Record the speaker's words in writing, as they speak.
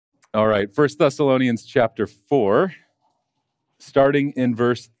All right, 1 Thessalonians chapter 4, starting in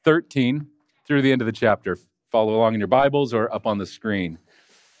verse 13 through the end of the chapter. Follow along in your Bibles or up on the screen.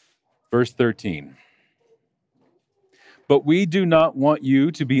 Verse 13. But we do not want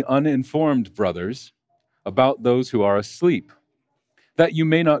you to be uninformed, brothers, about those who are asleep, that you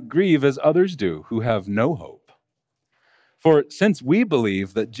may not grieve as others do, who have no hope. For since we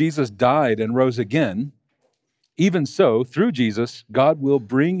believe that Jesus died and rose again, even so, through Jesus, God will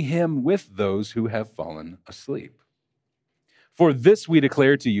bring him with those who have fallen asleep. For this we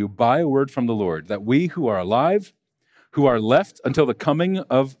declare to you by a word from the Lord, that we who are alive, who are left until the coming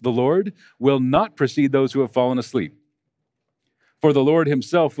of the Lord, will not precede those who have fallen asleep. For the Lord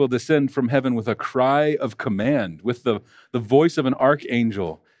himself will descend from heaven with a cry of command, with the voice of an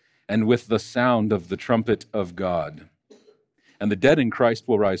archangel, and with the sound of the trumpet of God. And the dead in Christ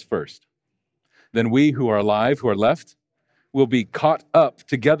will rise first. Then we who are alive, who are left, will be caught up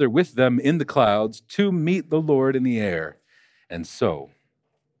together with them in the clouds to meet the Lord in the air. And so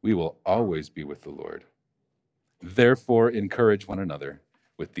we will always be with the Lord. Therefore, encourage one another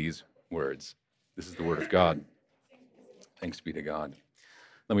with these words. This is the word of God. Thanks be to God.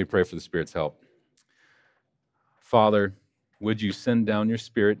 Let me pray for the Spirit's help. Father, would you send down your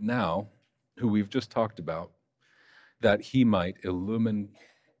Spirit now, who we've just talked about, that he might illumine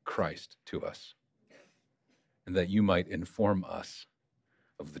Christ to us, and that you might inform us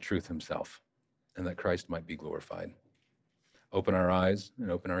of the truth himself, and that Christ might be glorified. Open our eyes and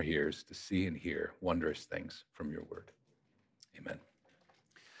open our ears to see and hear wondrous things from your word. Amen.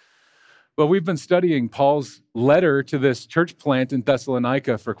 Well, we've been studying Paul's letter to this church plant in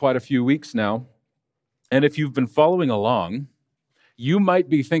Thessalonica for quite a few weeks now. And if you've been following along, you might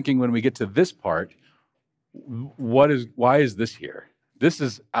be thinking when we get to this part, why is this here? This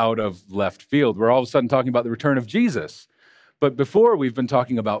is out of left field. We're all of a sudden talking about the return of Jesus. But before, we've been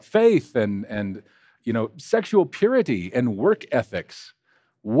talking about faith and sexual purity and work ethics.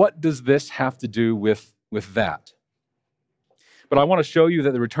 What does this have to do with that? But I want to show you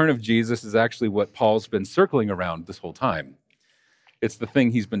that the return of Jesus is actually what Paul's been circling around this whole time. It's the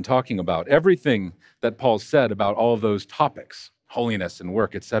thing he's been talking about. Everything that Paul said about all of those topics, holiness and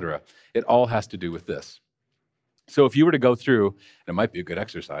work, etc., it all has to do with this. So if you were to go through, and it might be a good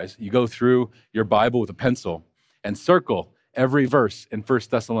exercise, you go through your Bible with a pencil and circle every verse in 1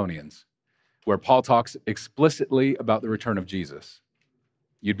 Thessalonians where Paul talks explicitly about the return of Jesus.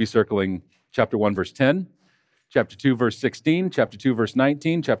 You'd be circling chapter 1, verse 10, chapter 2, verse 16, chapter 2, verse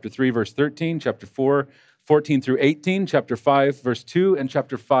 19, chapter 3, verse 13, chapter 4, 14 through 18, chapter 5, verse 2, and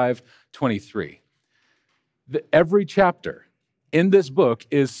chapter 5, 23. Every chapter in this book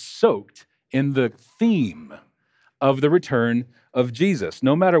is soaked in the theme of the return of Jesus.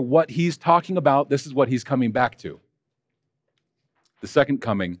 No matter what he's talking about, this is what he's coming back to. The second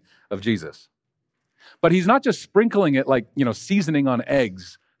coming of Jesus. But he's not just sprinkling it like, seasoning on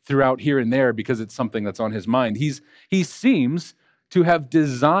eggs throughout here and there because it's something that's on his mind. He seems to have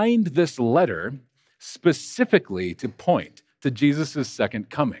designed this letter specifically to point to Jesus'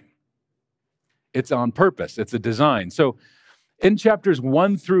 second coming. It's on purpose. It's a design. So in chapters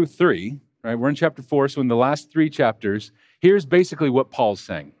 1 through 3, right, we're in chapter 4, so in the last 3 chapters, here's basically what Paul's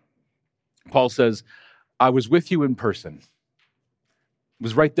saying. Paul says, I was with you in person. I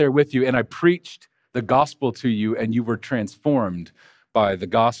was right there with you, and I preached the gospel to you, and you were transformed by the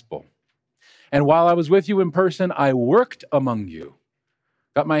gospel. And while I was with you in person, I worked among you,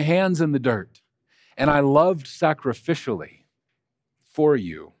 got my hands in the dirt, and I loved sacrificially for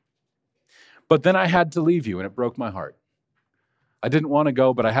you. But then I had to leave you, and it broke my heart. I didn't want to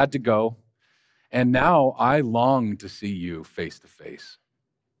go, but I had to go. And now I long to see you face to face.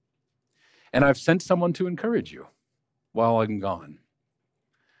 And I've sent someone to encourage you while I'm gone.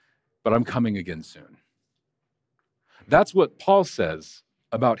 But I'm coming again soon. That's what Paul says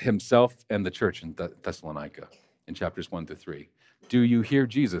about himself and the church in Thessalonica in chapters 1 to 3. Do you hear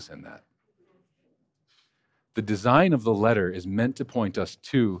Jesus in that? The design of the letter is meant to point us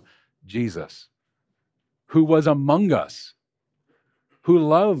to Jesus, who was among us, who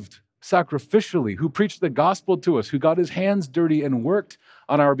loved sacrificially, who preached the gospel to us, who got his hands dirty and worked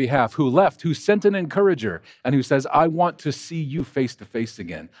on our behalf, who left, who sent an encourager, and who says, I want to see you face to face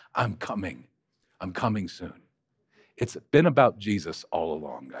again. I'm coming soon. It's been about Jesus all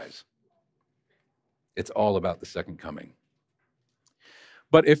along, guys. It's all about the second coming.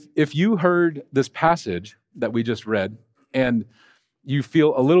 But if you heard this passage that we just read, and you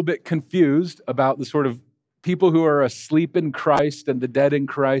feel a little bit confused about the sort of people who are asleep in Christ and the dead in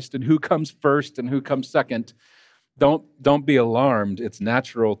Christ and who comes first and who comes second, don't be alarmed. It's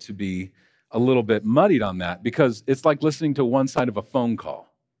natural to be a little bit muddied on that because it's like listening to one side of a phone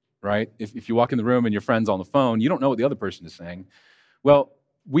call. right? If you walk in the room and your friend's on the phone, you don't know what the other person is saying. Well,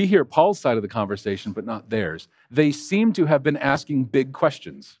 we hear Paul's side of the conversation, but not theirs. They seem to have been asking big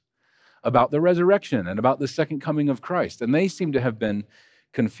questions about the resurrection and about the second coming of Christ, and they seem to have been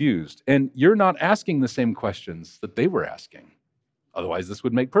confused. And you're not asking the same questions that they were asking. Otherwise, this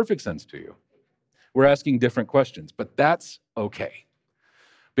would make perfect sense to you. We're asking different questions, but that's okay.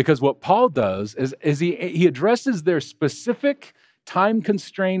 Because what Paul does is he addresses their specific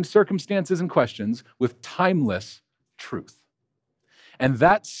time-constrained circumstances and questions with timeless truth. And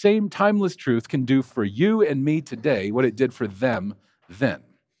that same timeless truth can do for you and me today what it did for them then,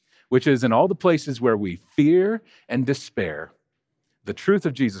 which is in all the places where we fear and despair, the truth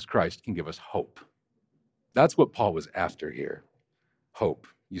of Jesus Christ can give us hope. That's what Paul was after here, hope.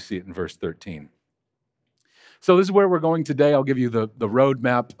 You see it in verse 13. So this is where we're going today. I'll give you the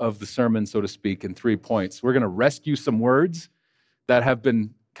roadmap of the sermon, so to speak, in 3 points. We're going to rescue some words that have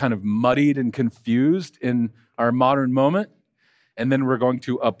been kind of muddied and confused in our modern moment, and then we're going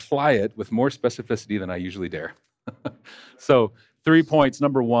to apply it with more specificity than I usually dare. So 3 points.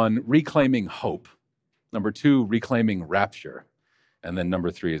 Number 1, reclaiming hope. Number 2, reclaiming rapture. And then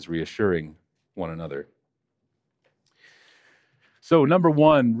number 3 is reassuring one another. So number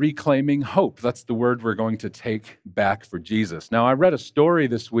 1, reclaiming hope. That's the word we're going to take back for Jesus. Now, I read a story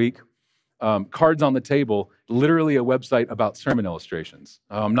this week, Cards on the Table, literally a website about sermon illustrations.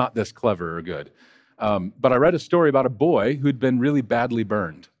 I'm not this clever or good. But I read a story about a boy who'd been really badly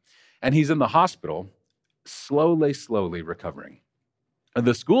burned. And he's in the hospital, slowly recovering. And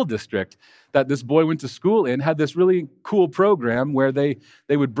the school district that this boy went to school in had this really cool program where they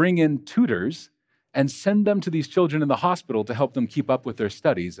would bring in tutors and send them to these children in the hospital to help them keep up with their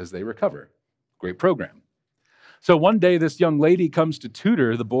studies as they recover. Great program. So one day, this young lady comes to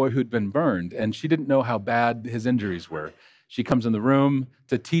tutor the boy who'd been burned, and she didn't know how bad his injuries were. She comes in the room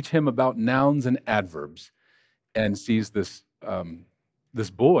to teach him about nouns and adverbs and sees this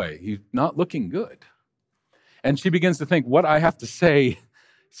boy. He's not looking good. And she begins to think, what I have to say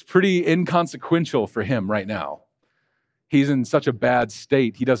is pretty inconsequential for him right now. He's in such a bad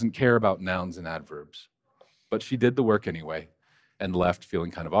state, he doesn't care about nouns and adverbs. But she did the work anyway and left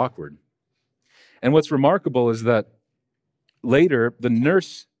feeling kind of awkward. And what's remarkable is that later, the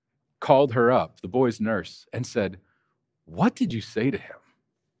nurse called her up, the boy's nurse, and said, "What did you say to him?"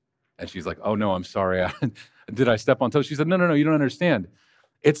 And she's like, "Oh, no, I'm sorry. Did I step on toes?" She said, No, you don't understand.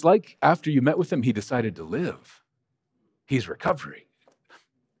 It's like after you met with him, he decided to live. He's recovering.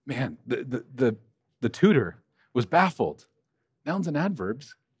 Man, the tutor was baffled. Nouns and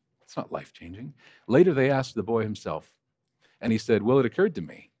adverbs, it's not life-changing. Later, they asked the boy himself, and he said, "Well, it occurred to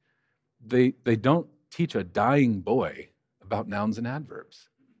me, they don't teach a dying boy about nouns and adverbs."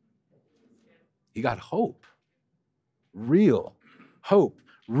 He got hope. Real hope.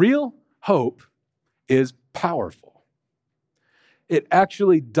 Real hope is powerful. It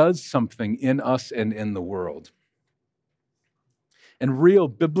actually does something in us and in the world. And real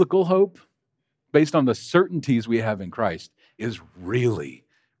biblical hope, based on the certainties we have in Christ, is really,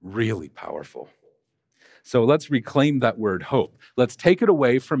 really powerful. So let's reclaim that word hope. Let's take it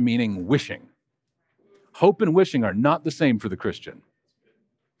away from meaning wishing. Hope and wishing are not the same for the Christian.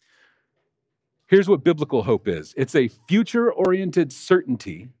 Here's what biblical hope is. It's a future-oriented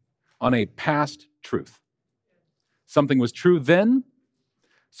certainty on a past truth. Something was true then,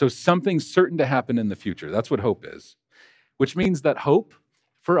 so something's certain to happen in the future. That's what hope is. Which means that hope,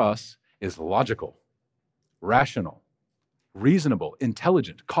 for us, is logical, rational, reasonable,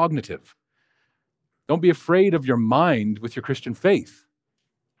 intelligent, cognitive. Don't be afraid of your mind with your Christian faith.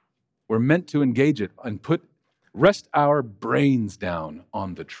 We're meant to engage it and rest our brains down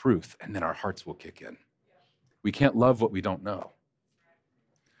on the truth, and then our hearts will kick in. We can't love what we don't know.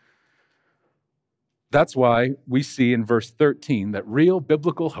 That's why we see in verse 13 that real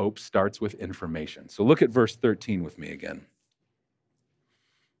biblical hope starts with information. So look at verse 13 with me again.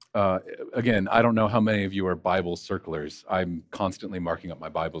 Again, I don't know how many of you are Bible circlers. I'm constantly marking up my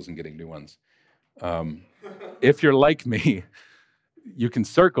Bibles and getting new ones. If you're like me, you can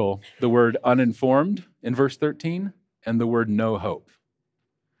circle the word uninformed in verse 13 and the word no hope.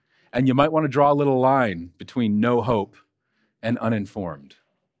 And you might want to draw a little line between no hope and uninformed,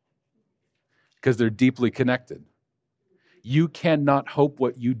 because they're deeply connected. You cannot hope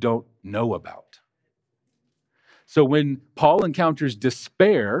what you don't know about. So when Paul encounters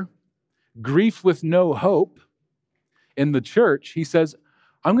despair, grief with no hope in the church, he says,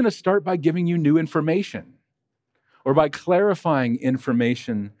 I'm going to start by giving you new information, or by clarifying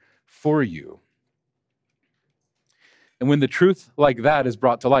information for you. And when the truth like that is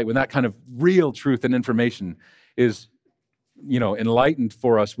brought to light, when that kind of real truth and information is enlightened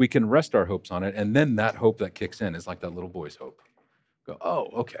for us, we can rest our hopes on it. And then that hope that kicks in is like that little boy's hope. Go, oh,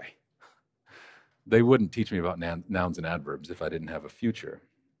 okay. They wouldn't teach me about nouns and adverbs if I didn't have a future.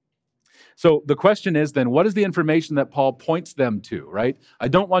 So the question is then, what is the information that Paul points them to, right? I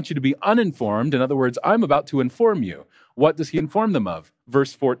don't want you to be uninformed. In other words, I'm about to inform you. What does he inform them of?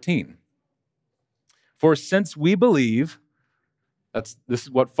 Verse 14. For since we believe, this is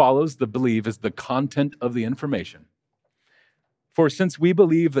what follows. The believe is the content of the information. For since we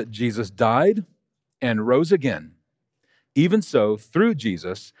believe that Jesus died and rose again, even so, through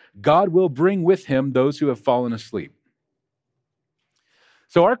Jesus, God will bring with him those who have fallen asleep.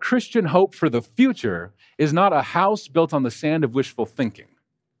 So our Christian hope for the future is not a house built on the sand of wishful thinking.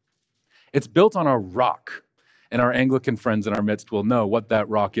 It's built on a rock. And our Anglican friends in our midst will know what that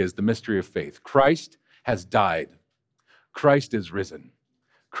rock is, the mystery of faith. Christ has died. Christ is risen.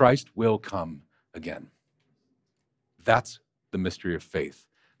 Christ will come again. That's the mystery of faith.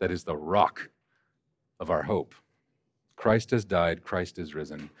 That is the rock of our hope. Christ has died. Christ is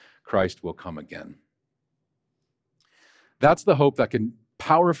risen. Christ will come again. That's the hope that can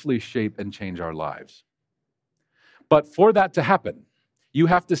powerfully shape and change our lives. But for that to happen, you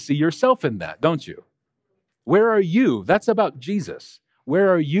have to see yourself in that, don't you? Where are you? That's about Jesus. Where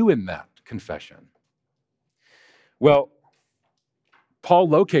are you in that confession? Well, Paul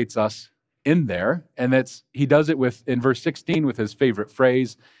locates us in there, and he does it in verse 16 with his favorite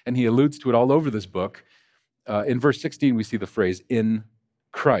phrase, and he alludes to it all over this book. In verse 16, we see the phrase, in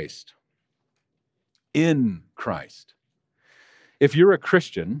Christ. In Christ. If you're a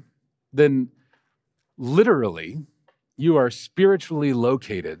Christian, then literally you are spiritually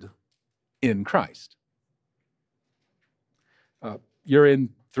located in Christ. You're in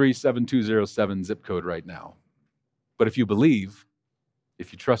 37207 zip code right now. But if you believe,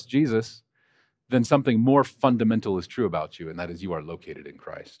 if you trust Jesus, then something more fundamental is true about you, and that is you are located in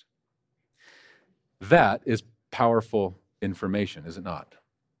Christ. That is powerful information, is it not?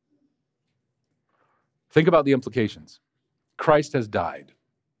 Think about the implications. Christ has died.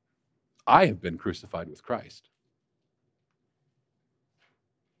 I have been crucified with Christ.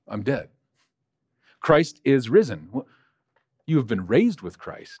 I'm dead. Christ is risen. You have been raised with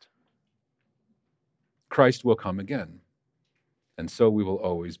Christ. Christ will come again. And so we will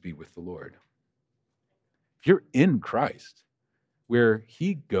always be with the Lord. If you're in Christ, where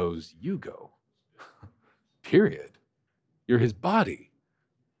he goes, you go. Period. You're his body.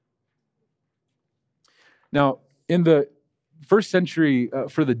 Now, in the first century,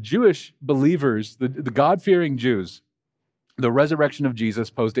 for the Jewish believers, the God-fearing Jews, the resurrection of Jesus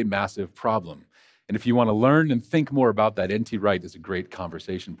posed a massive problem. And if you want to learn and think more about that, N.T. Wright is a great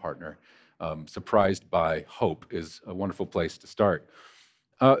conversation partner. Surprised by Hope is a wonderful place to start.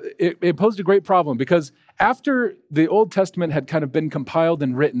 It posed a great problem because after the Old Testament had kind of been compiled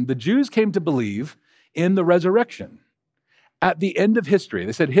and written, the Jews came to believe in the resurrection. At the end of history,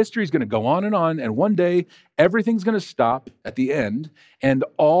 they said history is going to go on, and one day everything's going to stop at the end, and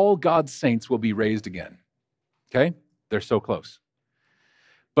all God's saints will be raised again. Okay? They're so close.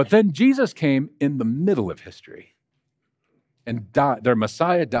 But then Jesus came in the middle of history and died. Their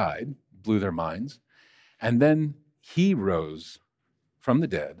Messiah died, blew their minds, and then he rose from the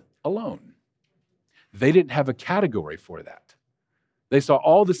dead alone. They didn't have a category for that. They saw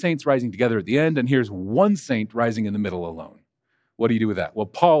all the saints rising together at the end, and here's one saint rising in the middle alone. What do you do with that? Well,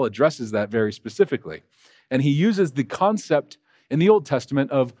 Paul addresses that very specifically, and he uses the concept in the Old Testament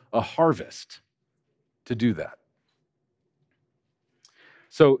of a harvest to do that.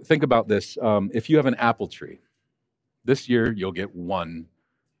 So think about this. If you have an apple tree, this year you'll get one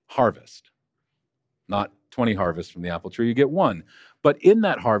harvest, not 20 harvests from the apple tree, you get one. But in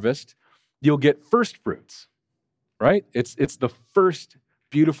that harvest, you'll get first fruits, right? It's the first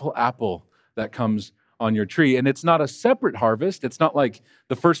beautiful apple that comes on your tree. And it's not a separate harvest. It's not like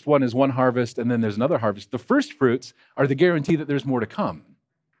the first one is one harvest and then there's another harvest. The first fruits are the guarantee that there's more to come.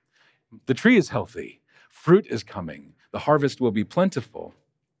 The tree is healthy. Fruit is coming. The harvest will be plentiful.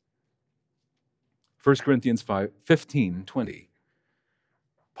 1 Corinthians 15:20.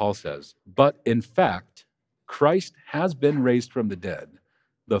 Paul says, but in fact, Christ has been raised from the dead,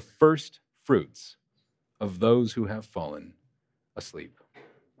 the first fruits of those who have fallen asleep.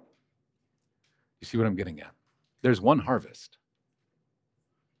 You see what I'm getting at? There's one harvest.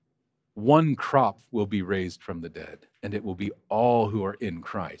 One crop will be raised from the dead, and it will be all who are in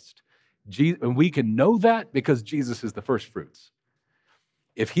Christ. And we can know that because Jesus is the first fruits.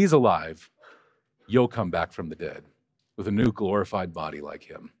 If he's alive, you'll come back from the dead with a new glorified body like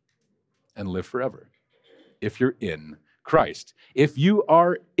him and live forever. If you're in Christ. If you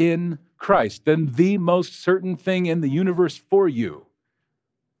are in Christ, then the most certain thing in the universe for you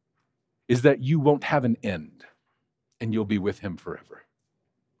is that you won't have an end and you'll be with him forever.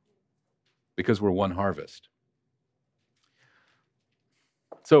 Because we're one harvest.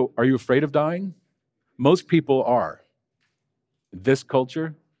 So, are you afraid of dying? Most people are. This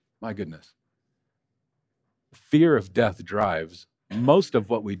culture, my goodness. Fear of death drives most of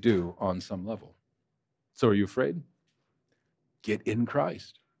what we do on some level. So, are you afraid? Get in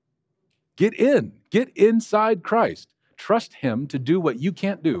Christ. Get in. Get inside Christ. Trust him to do what you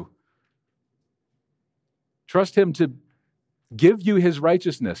can't do. Trust him to give you his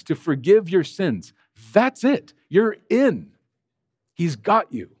righteousness, to forgive your sins. That's it. You're in. He's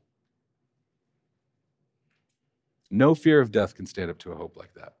got you. No fear of death can stand up to a hope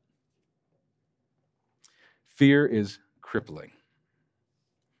like that. Fear is crippling.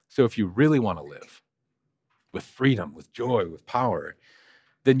 So if you really want to live with freedom, with joy, with power,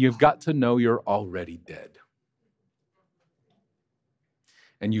 then you've got to know you're already dead.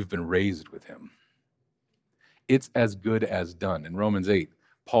 And you've been raised with him. It's as good as done. In Romans 8,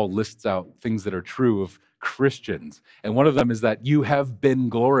 Paul lists out things that are true of Christians. And one of them is that you have been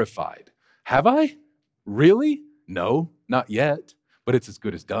glorified. Have I? Really? No, not yet. But it's as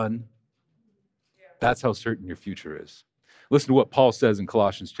good as done. That's how certain your future is. Listen to what Paul says in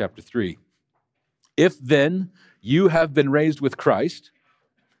Colossians chapter 3. If then you have been raised with Christ,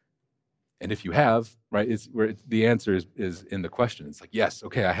 and if you have, right, it's where the answer is in the question. It's like, yes,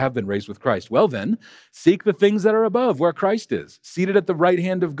 okay, I have been raised with Christ. Well then, seek the things that are above, where Christ is, seated at the right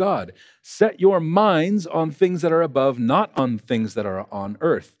hand of God. Set your minds on things that are above, not on things that are on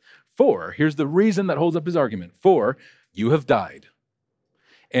earth. For, here's the reason that holds up his argument. For you have died,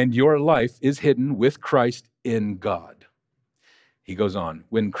 and your life is hidden with Christ in God. He goes on,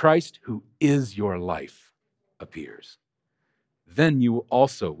 when Christ, who is your life, appears, then you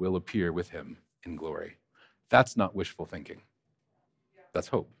also will appear with him in glory. That's not wishful thinking. That's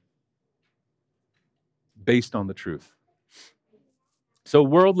hope. Based on the truth. So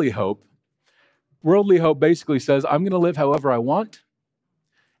worldly hope basically says, I'm going to live however I want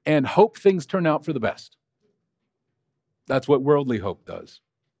and hope things turn out for the best. That's what worldly hope does.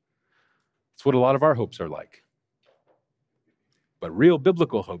 It's what a lot of our hopes are like. But real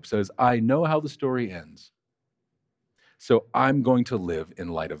biblical hope says, I know how the story ends. So I'm going to live in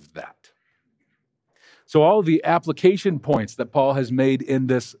light of that. So all the application points that Paul has made in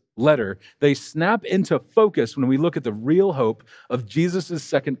this letter, they snap into focus when we look at the real hope of Jesus'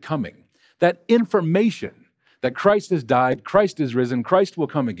 second coming. That information that Christ has died, Christ is risen, Christ will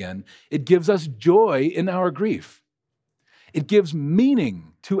come again, it gives us joy in our grief. It gives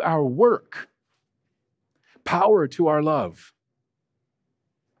meaning to our work, power to our love.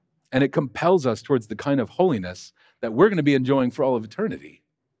 And it compels us towards the kind of holiness that we're going to be enjoying for all of eternity.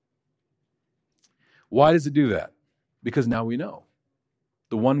 Why does it do that? Because now we know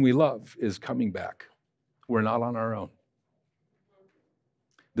the one we love is coming back. We're not on our own.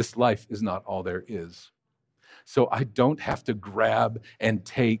 This life is not all there is. So I don't have to grab and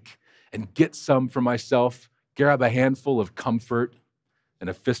take and get some for myself, grab a handful of comfort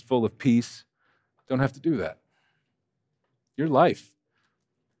and a fistful of peace. Don't have to do that. Your life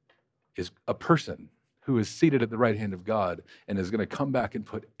is a person who is seated at the right hand of God and is going to come back and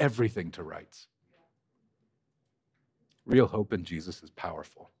put everything to rights. Real hope in Jesus is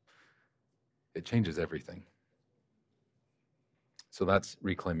powerful. It changes everything. So that's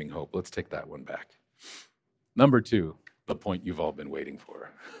reclaiming hope. Let's take that one back. Number 2, the point you've all been waiting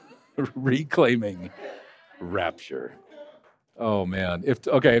for. Reclaiming rapture. Oh man, if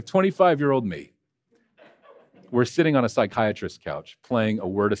 25-year-old me, we're sitting on a psychiatrist's couch playing a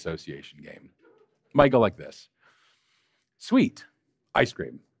word association game. Might go like this. Sweet, ice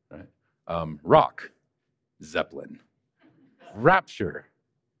cream. Right? Rock, Zeppelin. Rapture,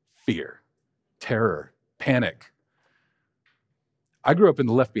 fear, terror, panic. I grew up in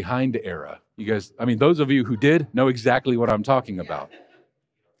the Left Behind era. You guys, those of you who did know exactly what I'm talking about.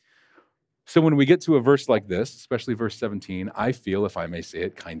 So when we get to a verse like this, especially verse 17, I feel, if I may say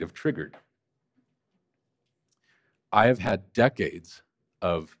it, kind of triggered. I have had decades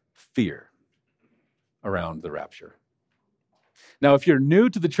of fear around the rapture. Now, if you're new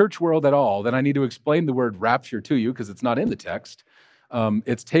to the church world at all, then I need to explain the word rapture to you because it's not in the text.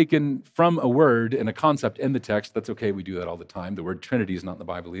 It's taken from a word and a concept in the text. That's okay, we do that all the time. The word Trinity is not in the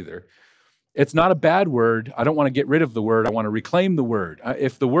Bible either. It's not a bad word. I don't want to get rid of the word. I want to reclaim the word.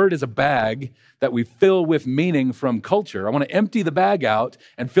 If the word is a bag that we fill with meaning from culture, I want to empty the bag out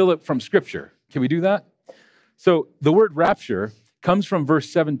and fill it from Scripture. Can we do that? So the word rapture comes from verse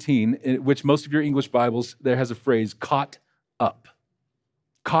 17, in which most of your English Bibles, there has a phrase, caught up.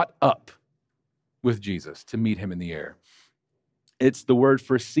 Caught up. with Jesus, to meet him in the air. It's the word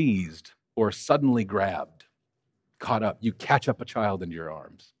for seized or suddenly grabbed, caught up. You catch up a child into your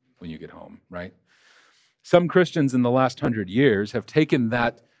arms when you get home, right? Some Christians in the last 100 years have taken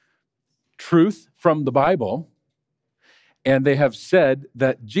that truth from the Bible and they have said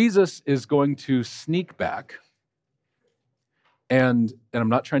that Jesus is going to sneak back. And I'm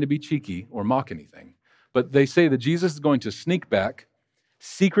not trying to be cheeky or mock anything, but they say that Jesus is going to sneak back,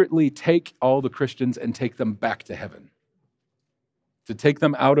 secretly take all the Christians and take them back to heaven, to take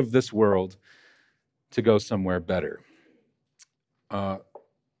them out of this world to go somewhere better.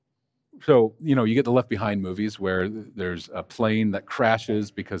 So, you get the Left Behind movies where there's a plane that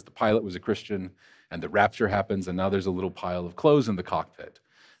crashes because the pilot was a Christian and the rapture happens and now there's a little pile of clothes in the cockpit.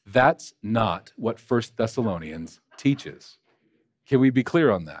 That's not what 1 Thessalonians teaches. Can we be clear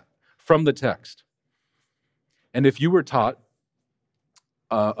on that from the text? And if you were taught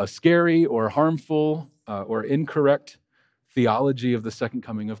a scary or harmful or incorrect theology of the second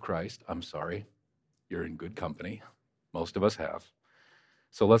coming of Christ, I'm sorry, you're in good company. Most of us have.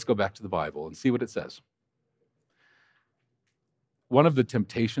 So let's go back to the Bible and see what it says. One of the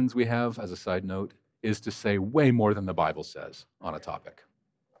temptations we have, as a side note, is to say way more than the Bible says on a topic.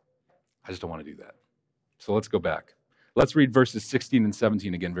 I just don't want to do that. So let's go back. Let's read verses 16 and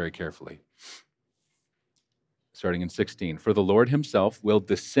 17 again very carefully. Starting in 16. For the Lord himself will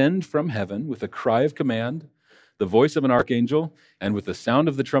descend from heaven with a cry of command, the voice of an archangel, and with the sound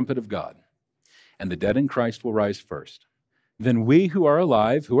of the trumpet of God. And the dead in Christ will rise first. Then we who are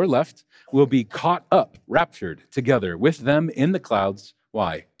alive, who are left, will be caught up, raptured together with them in the clouds.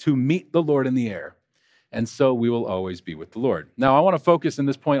 Why? To meet the Lord in the air. And so we will always be with the Lord. Now, I want to focus in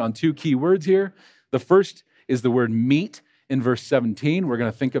this point on two key words here. The first is the word meet in verse 17. We're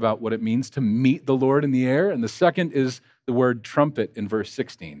going to think about what it means to meet the Lord in the air. And the second is the word trumpet in verse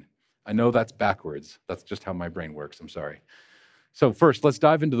 16. I know that's backwards. That's just how my brain works. I'm sorry. So first, let's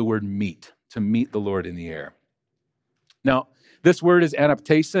dive into the word meet, to meet the Lord in the air. Now, this word is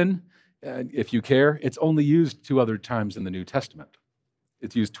anaptasin, if you care. It's only used 2 other times in the New Testament.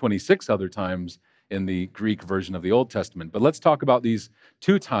 It's used 26 other times in the Greek version of the Old Testament. But let's talk about these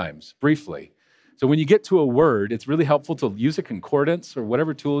 2 times briefly. So when you get to a word, it's really helpful to use a concordance or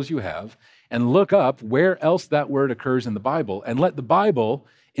whatever tools you have and look up where else that word occurs in the Bible and let the Bible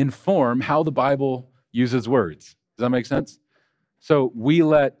inform how the Bible uses words. Does that make sense? So we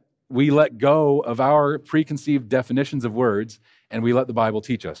let go of our preconceived definitions of words, and we let the Bible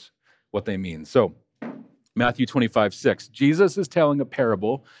teach us what they mean. So, Matthew 25:6, Jesus is telling a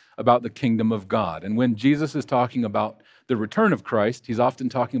parable about the kingdom of God. And when Jesus is talking about the return of Christ, he's often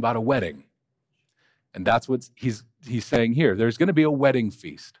talking about a wedding. And that's what he's saying here. There's going to be a wedding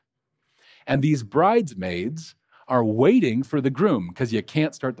feast. And these bridesmaids are waiting for the groom because you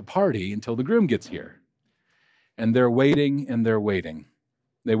can't start the party until the groom gets here. And they're waiting and they're waiting.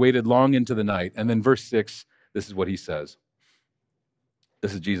 They waited long into the night. And then verse 6, this is what he says.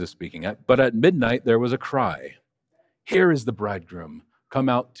 This is Jesus speaking. But at midnight there was a cry. Here is the bridegroom. Come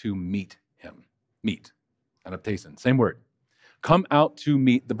out to meet him. Meet. Anaptasin. Same word. Come out to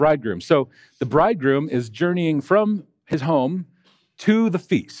meet the bridegroom. So the bridegroom is journeying from his home to the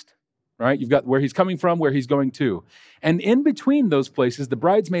feast, right? You've got where he's coming from, where he's going to. And in between those places, the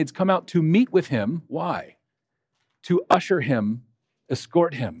bridesmaids come out to meet with him. Why? To usher him,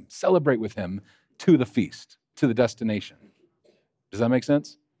 escort him, celebrate with him to the feast, to the destination. Does that make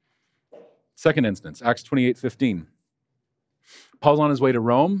sense? Second instance, Acts 28:15. Paul's on his way to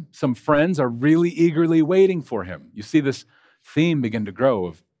Rome. Some friends are really eagerly waiting for him. You see this theme begin to grow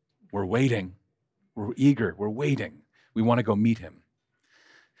of we're waiting, we're eager, we're waiting. We want to go meet him.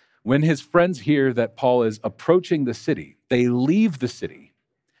 When his friends hear that Paul is approaching the city, they leave the city.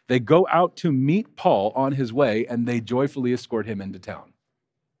 They go out to meet Paul on his way, and they joyfully escort him into town.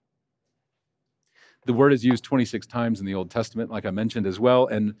 The word is used 26 times in the Old Testament, like I mentioned as well,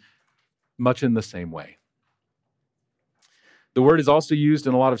 and much in the same way. The word is also used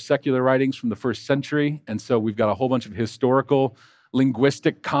in a lot of secular writings from the first century, and so we've got a whole bunch of historical,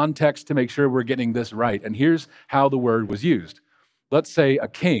 linguistic context to make sure we're getting this right. And here's how the word was used. Let's say a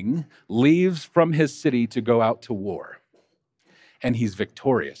king leaves from his city to go out to war, and he's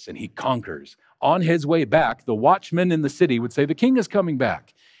victorious, and he conquers. On his way back, the watchman in the city would say, the king is coming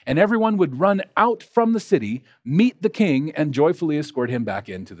back, and everyone would run out from the city, meet the king, and joyfully escort him back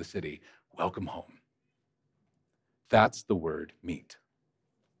into the city. Welcome home. That's the word meet.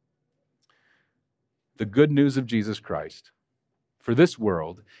 The good news of Jesus Christ for this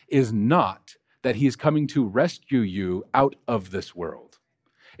world is not that he's coming to rescue you out of this world.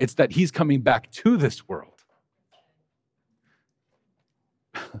 It's that he's coming back to this world.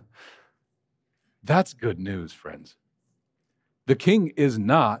 That's good news, friends. The king is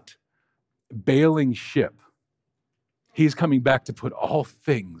not bailing ship. He's coming back to put all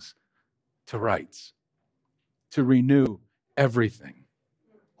things to rights, to renew everything.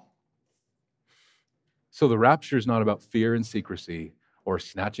 So the rapture is not about fear and secrecy or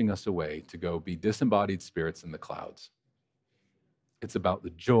snatching us away to go be disembodied spirits in the clouds. It's about the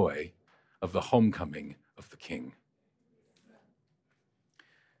joy of the homecoming of the king.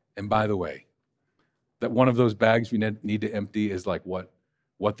 And by the way, that one of those bags we need to empty is like what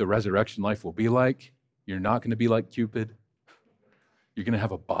the resurrection life will be like. You're not going to be like Cupid. You're going to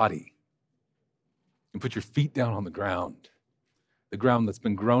have a body. And put your feet down on the ground that's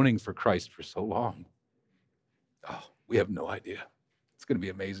been groaning for Christ for so long. Oh, we have no idea. It's going to be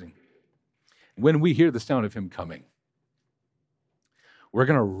amazing. When we hear the sound of him coming, we're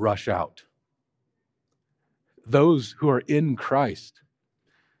going to rush out. Those who are in Christ,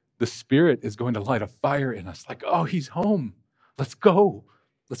 the Spirit is going to light a fire in us like, oh, he's home. Let's go.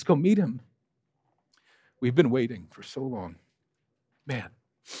 Let's go meet him. We've been waiting for so long. Man,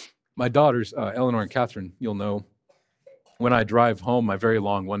 my daughters, Eleanor and Catherine, you'll know, when I drive home, my very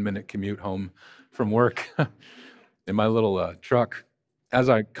long 1-minute commute home from work in my little truck, as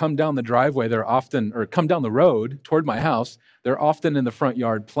I come down the driveway, come down the road toward my house, they're often in the front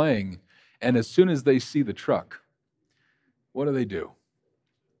yard playing. And as soon as they see the truck, what do?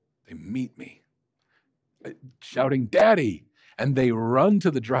 They meet me, shouting, "Daddy!" And they run to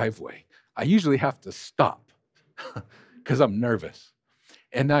the driveway. I usually have to stop because I'm nervous.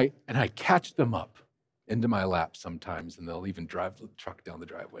 And I catch them up into my lap sometimes, and they'll even drive the truck down the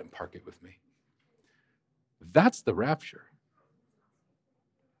driveway and park it with me. That's the rapture.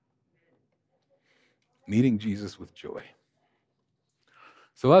 Meeting Jesus with joy.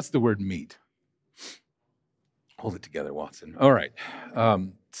 So that's the word meet. Hold it together, Watson. All right.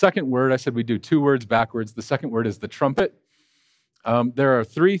 Second word, I said we do 2 words backwards. The second word is the trumpet. There are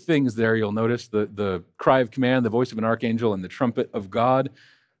 3 things there. You'll notice the cry of command, the voice of an archangel, and the trumpet of God.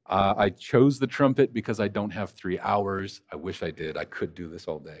 I chose the trumpet because I don't have 3 hours. I wish I did. I could do this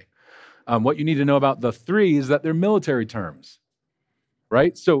all day. What you need to know about the 3 is that they're military terms,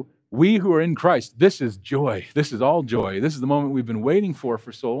 right? So we who are in Christ, this is joy. This is all joy. This is the moment we've been waiting for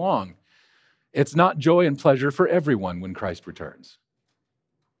so long. It's not joy and pleasure for everyone when Christ returns.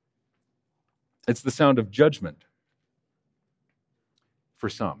 It's the sound of judgment for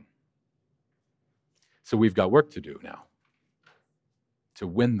some. So we've got work to do now to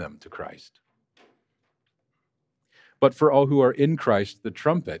win them to Christ. But for all who are in Christ, the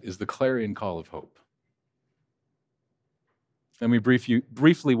trumpet is the clarion call of hope. Let me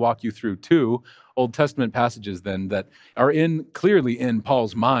briefly walk you through 2 Old Testament passages then that are clearly in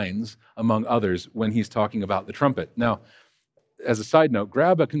Paul's minds, among others, when he's talking about the trumpet. Now, as a side note,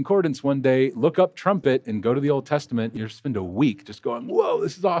 grab a concordance one day, look up trumpet, and go to the Old Testament. You'll spend a week just going, whoa,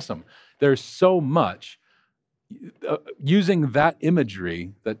 this is awesome. There's so much using that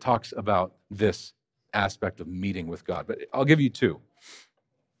imagery that talks about this aspect of meeting with God. But I'll give you 2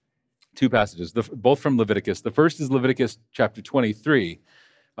 passages, both from Leviticus. The first is Leviticus chapter 23.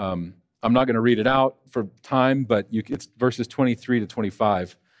 I'm not going to read it out for time, but it's verses 23 to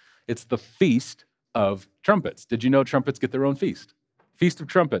 25. It's the Feast of Trumpets. Did you know trumpets get their own feast? Feast of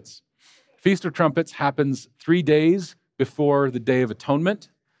Trumpets. Feast of Trumpets happens 3 days before the Day of Atonement,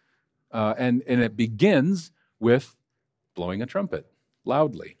 and it begins with blowing a trumpet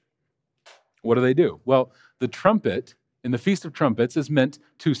loudly. What do? Well, the trumpet in the Feast of Trumpets is meant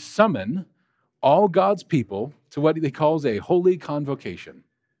to summon all God's people to what he calls a holy convocation.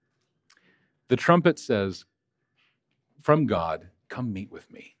 The trumpet says, from God, come meet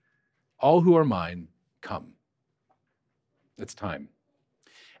with me. All who are mine, come. It's time.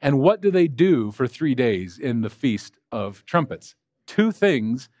 And what do they do for 3 days in the Feast of Trumpets? 2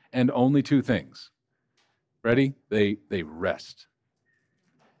 things and only 2 things. Ready? They rest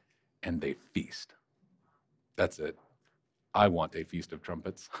and they feast. That's it. I want a Feast of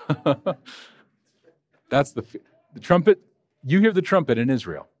Trumpets. That's the trumpet. You hear the trumpet in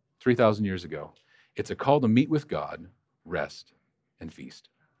Israel 3,000 years ago. It's a call to meet with God, rest, and feast.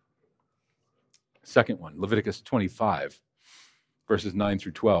 Second one, Leviticus 25, verses 9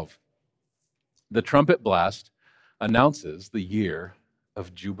 through 12. The trumpet blast announces the year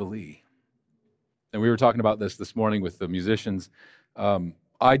of Jubilee. And we were talking about this morning with the musicians.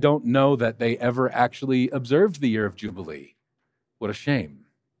 I don't know that they ever actually observed the year of Jubilee. What a shame.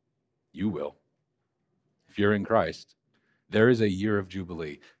 You will. If you're in Christ, there is a year of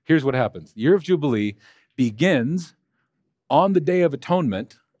Jubilee. Here's what happens. The year of Jubilee begins on the Day of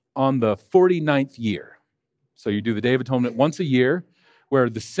Atonement on the 49th year. So you do the Day of Atonement once a year, where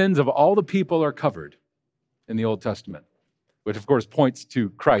the sins of all the people are covered in the Old Testament, which of course points to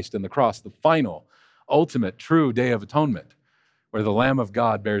Christ and the cross, the final, ultimate, true Day of Atonement, where the Lamb of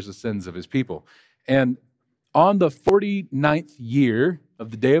God bears the sins of his people. And on the 49th year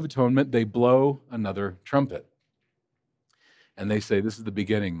of the Day of Atonement, they blow another trumpet. And they say, this is the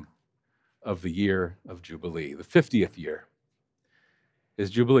beginning of the year of Jubilee. The 50th year is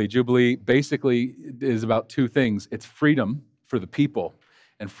Jubilee. Jubilee basically is about two things. It's freedom for the people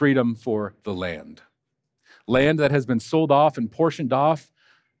and freedom for the land. Land that has been sold off and portioned off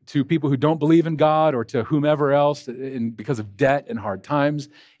to people who don't believe in God or to whomever else because of debt and hard times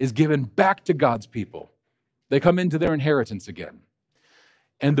is given back to God's people. They come into their inheritance again.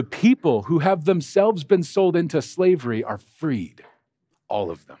 And the people who have themselves been sold into slavery are freed, all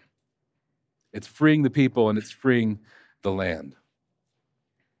of them. It's freeing the people and it's freeing the land.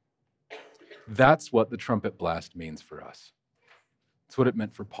 That's what the trumpet blast means for us. That's what it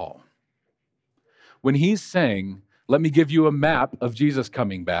meant for Paul. When he's saying, let me give you a map of Jesus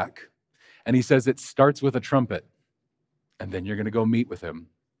coming back, and he says it starts with a trumpet, and then you're going to go meet with him.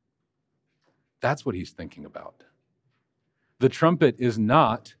 That's what he's thinking about. The trumpet is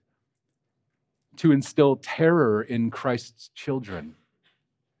not to instill terror in Christ's children,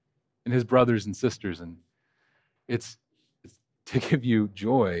 in his brothers and sisters, and it's to give you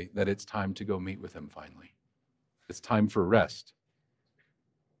joy that it's time to go meet with him finally. It's time for rest.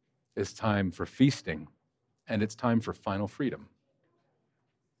 It's time for feasting, and it's time for final freedom.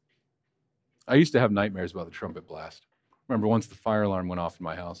 I used to have nightmares about the trumpet blast. Remember once the fire alarm went off in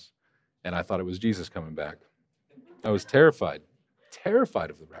my house, and I thought it was Jesus coming back. I was terrified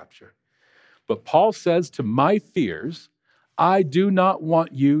of the rapture. But Paul says, to my fears, I do not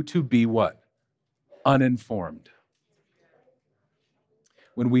want you to be what? Uninformed.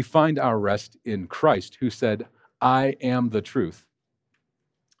 When we find our rest in Christ, who said, I am the truth,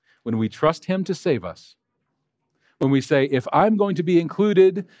 when we trust him to save us, when we say, if I'm going to be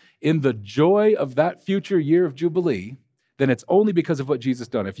included in the joy of that future year of Jubilee, then it's only because of what Jesus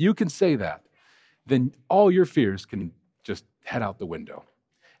done. If you can say that, then all your fears can just head out the window,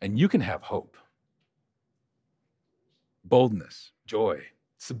 and you can have hope, boldness, joy.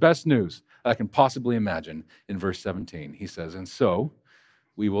 It's the best news I can possibly imagine. In verse 17, he says, and so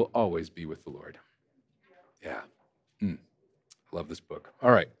we will always be with the Lord. Yeah. I love this book.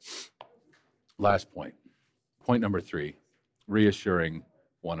 All right. Last point. Point number 3, reassuring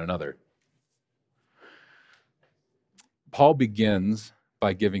one another. Paul begins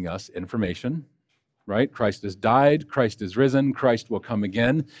by giving us information, right? Christ has died, Christ is risen, Christ will come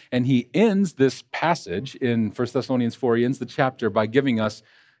again. And he ends this passage in 1 Thessalonians 4, he ends the chapter by giving us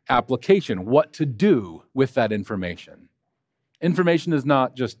application, what to do with that information. Information is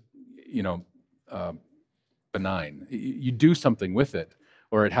not just, benign. You do something with it,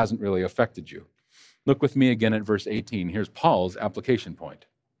 or it hasn't really affected you. Look with me again at verse 18. Here's Paul's application point.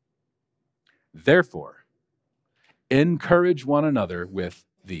 Therefore, encourage one another with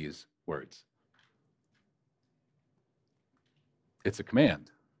these words. It's a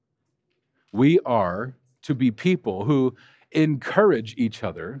command. We are to be people who encourage each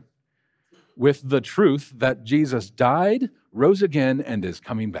other with the truth that Jesus died, rose again, and is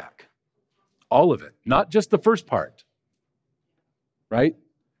coming back. All of it, not just the first part, right?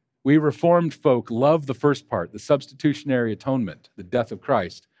 We Reformed folk love the first part, the substitutionary atonement, the death of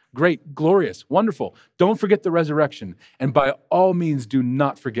Christ. Great, glorious, wonderful. Don't forget the resurrection. And by all means, do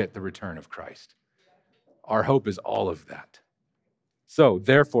not forget the return of Christ. Our hope is all of that. So,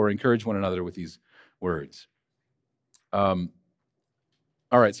 therefore, encourage one another with these words. All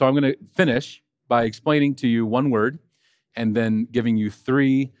right, so I'm going to finish by explaining to you one word and then giving you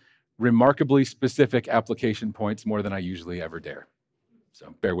 3 remarkably specific application points, more than I usually ever dare.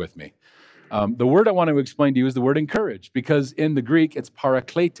 So bear with me. The word I want to explain to you is the word encourage, because in the Greek, it's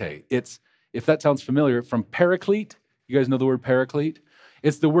paraklete. It's, if that sounds familiar, from paraclete. You guys know the word paraclete?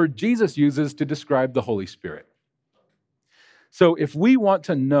 It's the word Jesus uses to describe the Holy Spirit. So if we want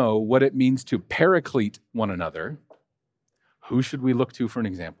to know what it means to paraclete one another, who should we look to for an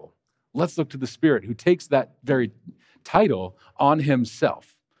example? Let's look to the Spirit, who takes that very title on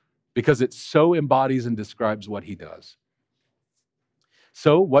himself, because it so embodies and describes what he does.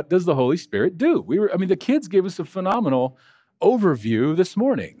 So what does the Holy Spirit do? The kids gave us a phenomenal overview this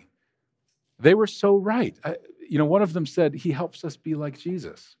morning. They were so right. One of them said, he helps us be like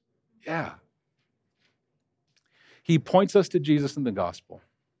Jesus. Yeah. He points us to Jesus in the gospel.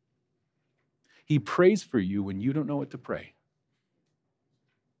 He prays for you when you don't know what to pray.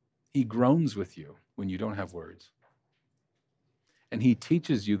 He groans with you when you don't have words. And he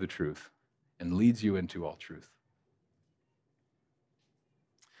teaches you the truth and leads you into all truth.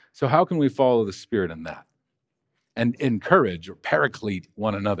 So how can we follow the Spirit in that and encourage or paraclete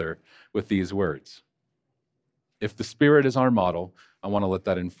one another with these words? If the Spirit is our model, I want to let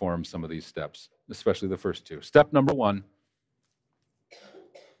that inform some of these steps, especially the first two. Step number one,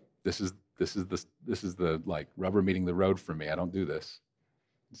 this is the like rubber meeting the road for me. I don't do this.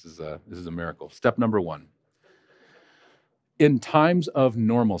 This is a miracle. Step number one. In times of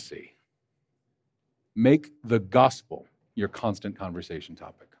normalcy, make the gospel your constant conversation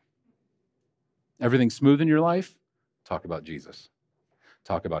topic. Everything's smooth in your life? Talk about Jesus.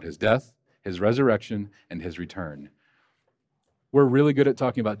 Talk about his death, his resurrection, and his return. We're really good at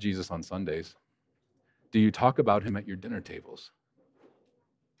talking about Jesus on Sundays. Do you talk about him at your dinner tables?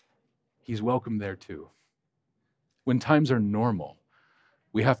 He's welcome there too. When times are normal,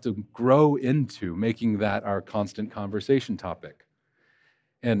 we have to grow into making that our constant conversation topic.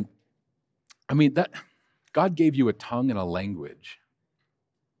 And I mean, that God gave you a tongue and a language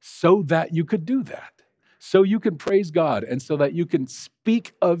so that you could do that, so you can praise God, and so that you can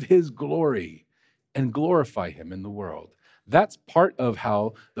speak of his glory and glorify him in the world. That's part of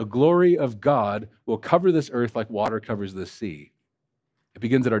how the glory of God will cover this earth like water covers the sea. It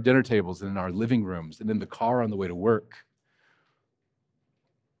begins at our dinner tables and in our living rooms and in the car on the way to work.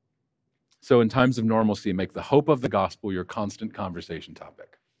 So in times of normalcy, make the hope of the gospel your constant conversation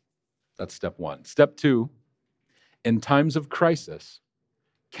topic. That's step one. Step two, in times of crisis,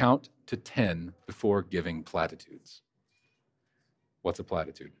 count to 10 before giving platitudes. What's a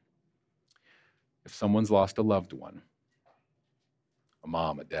platitude? If someone's lost a loved one, a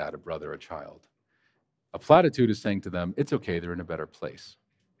mom, a dad, a brother, a child, a platitude is saying to them, it's okay, they're in a better place.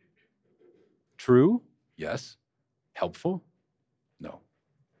 True? Yes. Helpful? No.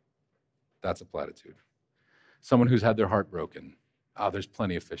 That's a platitude. Someone who's had their heart broken, there's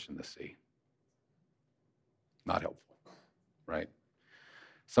plenty of fish in the sea. Not helpful, right?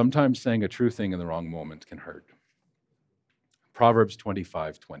 Sometimes saying a true thing in the wrong moment can hurt. Proverbs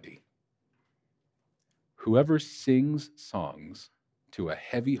 25:20. Whoever sings songs to a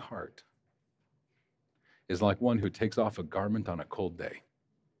heavy heart is like one who takes off a garment on a cold day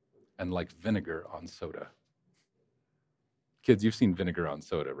and like vinegar on soda. Kids, you've seen vinegar on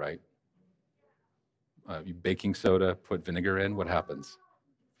soda, right? You baking soda, put vinegar in, what happens?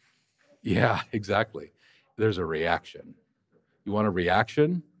 Yeah, exactly. There's a reaction. You want a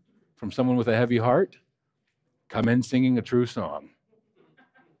reaction from someone with a heavy heart? Come in singing a true song.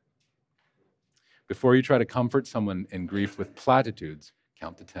 Before you try to comfort someone in grief with platitudes,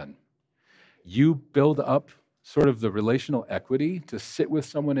 count to 10. You build up sort of the relational equity to sit with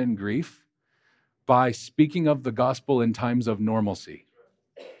someone in grief by speaking of the gospel in times of normalcy.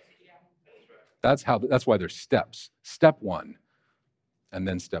 That's why there's steps. Step one, and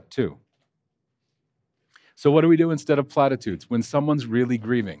then step two. So what do we do instead of platitudes? When someone's really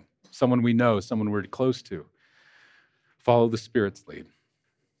grieving, someone we know, someone we're close to, follow the Spirit's lead.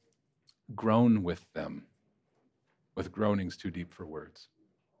 Groan with them, with groanings too deep for words.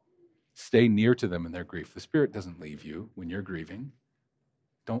 Stay near to them in their grief. The Spirit doesn't leave you when you're grieving.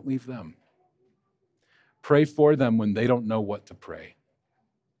 Don't leave them. Pray for them when they don't know what to pray.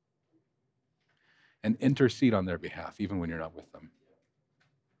 And intercede on their behalf, even when you're not with them.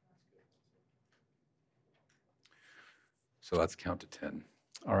 So let's count to 10.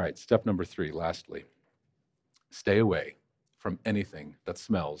 All right, step number 3, lastly. Stay away from anything that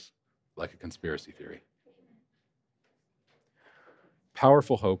smells like a conspiracy theory.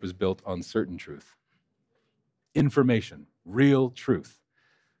 Powerful hope is built on certain truth. Information, real truth,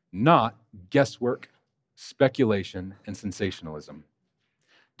 not guesswork, speculation, and sensationalism.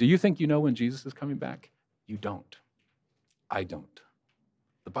 Do you think you know when Jesus is coming back? You don't. I don't.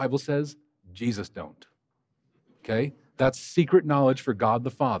 The Bible says Jesus don't. Okay? That's secret knowledge for God the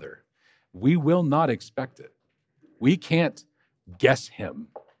Father. We will not expect it. We can't guess him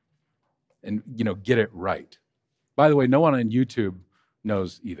and get it right. By the way, no one on YouTube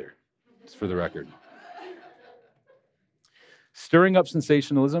knows either, just for the record. Stirring up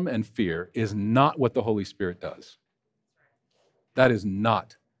sensationalism and fear is not what the Holy Spirit does. That is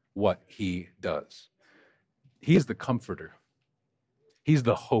not what he does. He is the comforter. He's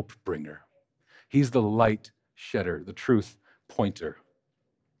the hope bringer. He's the light shedder, the truth pointer,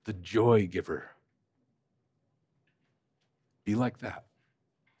 the joy giver. Be like that.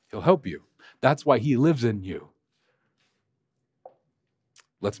 He'll help you. That's why he lives in you.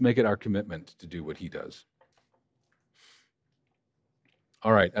 Let's make it our commitment to do what he does.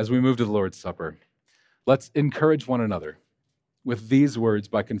 All right, as we move to the Lord's Supper, let's encourage one another with these words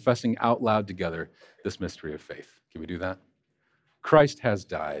by confessing out loud together this mystery of faith. Can we do that? Christ has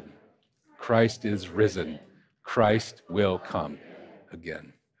died. Christ is risen. Christ will come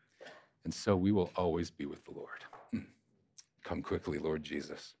again. And so we will always be with the Lord. Come quickly, Lord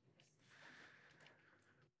Jesus.